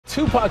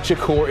Tupac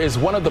Shakur is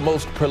one of the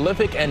most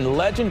prolific and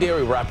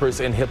legendary rappers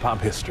in hip-hop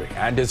history,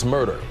 and his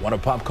murder, one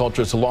of pop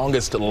culture's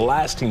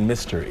longest-lasting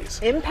mysteries.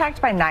 Impact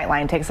by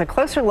Nightline takes a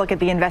closer look at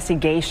the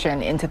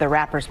investigation into the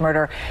rapper's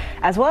murder,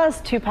 as well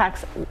as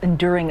Tupac's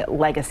enduring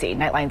legacy.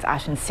 Nightline's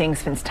Ashan Singh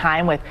spends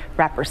time with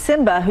rapper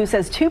Simba, who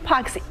says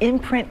Tupac's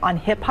imprint on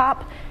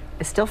hip-hop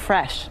is still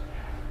fresh.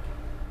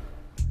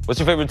 What's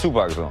your favorite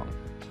Tupac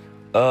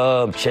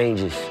song?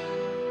 Changes.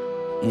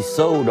 He's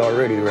sold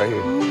already right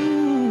here.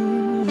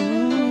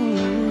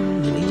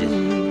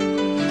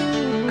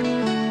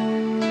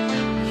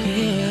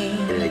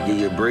 Give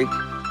you a break.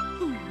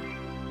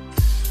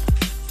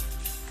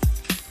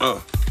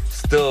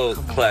 Still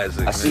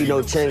classic. I see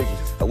no changes.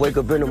 I wake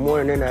up in the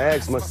morning and I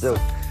ask myself,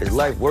 is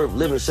life worth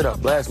living? Should I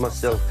blast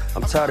myself?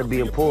 I'm tired of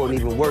being poor and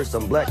even worse,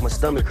 I'm black, my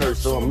stomach hurts,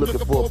 so I'm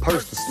looking for a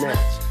purse to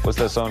snatch. What's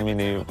that song mean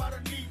to you?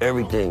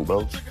 Everything,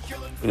 bro.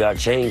 We gotta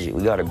change it.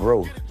 We gotta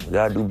grow. We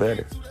gotta do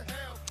better.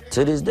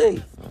 To this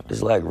day.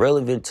 It's like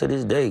relevant to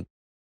this day.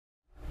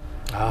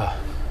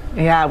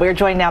 Yeah, we're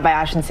joined now by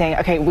Ashan Singh.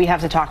 Okay, we have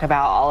to talk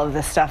about all of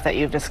the stuff that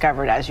you've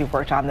discovered as you've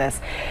worked on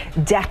this.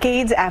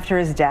 Decades after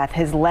his death,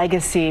 his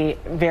legacy,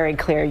 very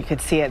clear. You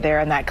could see it there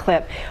in that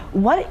clip.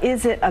 What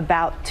is it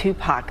about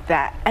Tupac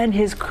and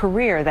his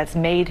career that's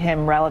made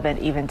him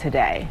relevant even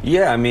today?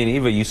 Yeah, I mean,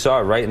 Eva, you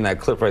saw it right in that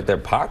clip right there.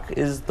 Pac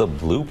is the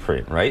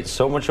blueprint, right?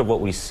 So much of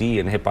what we see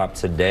in hip-hop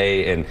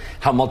today and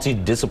how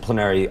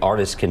multidisciplinary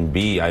artists can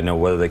be. I know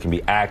whether they can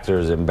be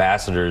actors,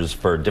 ambassadors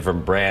for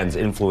different brands,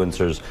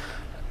 influencers.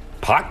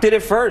 Pac did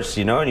it first,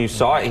 you know, and you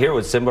saw it here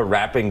with Simba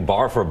rapping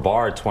bar for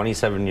bar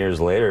 27 years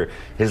later.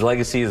 His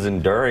legacy is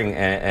enduring,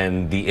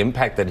 and the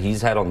impact that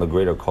he's had on the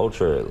greater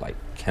culture, like,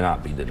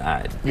 cannot be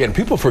denied. Yeah, and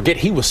people forget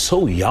he was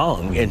so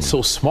young and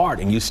so smart,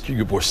 and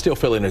you were still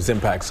feeling his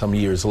impact some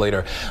years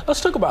later.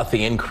 Let's talk about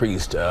the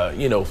increased,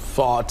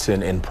 thoughts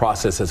and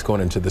process that's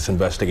going into this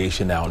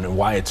investigation now and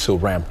why it's so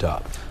ramped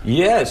up.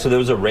 Yeah, so there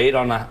was a raid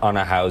on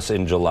a house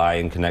in July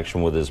in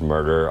connection with his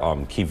murder,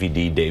 Keefe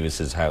D.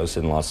 Davis's house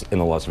in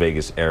the Las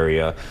Vegas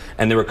area,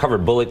 and they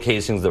recovered bullet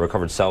casings, they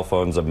recovered cell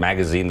phones, a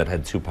magazine that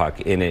had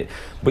Tupac in it.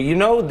 But you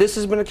know, this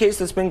has been a case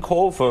that's been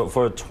cold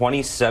for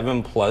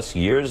 27 plus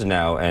years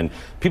now, and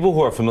people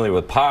who are familiar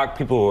with Pac,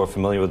 people who are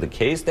familiar with the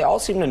case, they all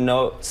seem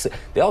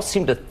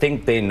to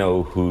think they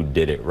know who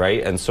did it,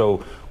 right? And so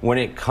when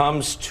it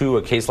comes to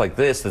a case like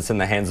this that's in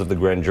the hands of the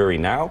grand jury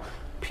now,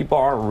 people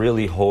aren't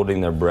really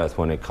holding their breath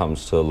when it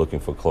comes to looking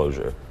for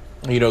closure.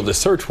 You know, the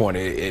search warrant,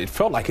 it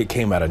felt like it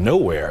came out of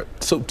nowhere.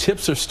 So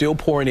tips are still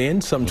pouring in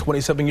some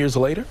 27 years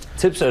later?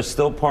 Tips are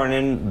still pouring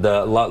in.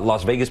 The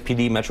Las Vegas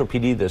PD, Metro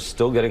PD, they're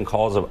still getting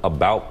calls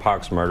about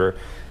Pac's murder.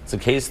 It's a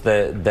case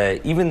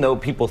that even though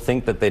people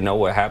think that they know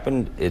what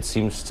happened, it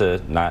seems to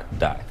not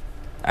die,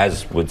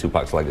 as with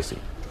Tupac's legacy.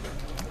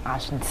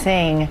 Ashan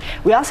Singh.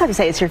 We also have to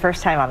say it's your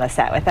first time on the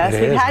set with us.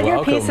 We've had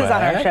your pieces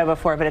on our show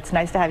before, but it's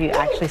nice to have you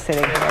actually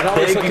sitting here.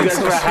 Thank you guys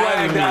for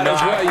having me. No,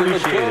 I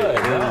appreciate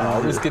it.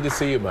 Always good to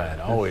see you, man.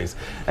 Always.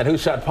 And Who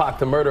Shot Pac?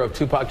 The Murder of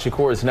Tupac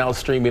Shakur is now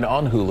streaming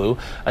on Hulu.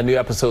 And new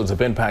episodes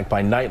of Impact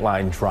by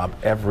Nightline drop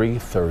every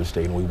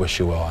Thursday, and we wish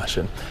you well,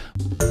 Ashan.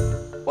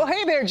 Well,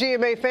 hey there,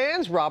 GMA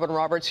fans. Robin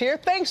Roberts here.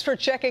 Thanks for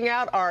checking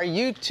out our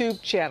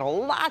YouTube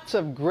channel. Lots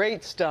of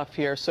great stuff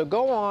here. So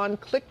go on,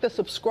 click the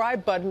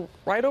subscribe button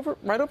right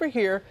over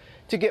here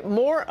to get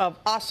more of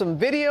awesome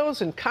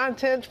videos and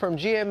content from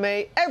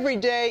GMA every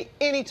day,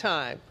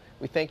 anytime.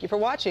 We thank you for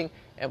watching,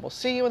 and we'll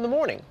see you in the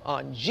morning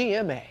on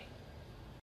GMA.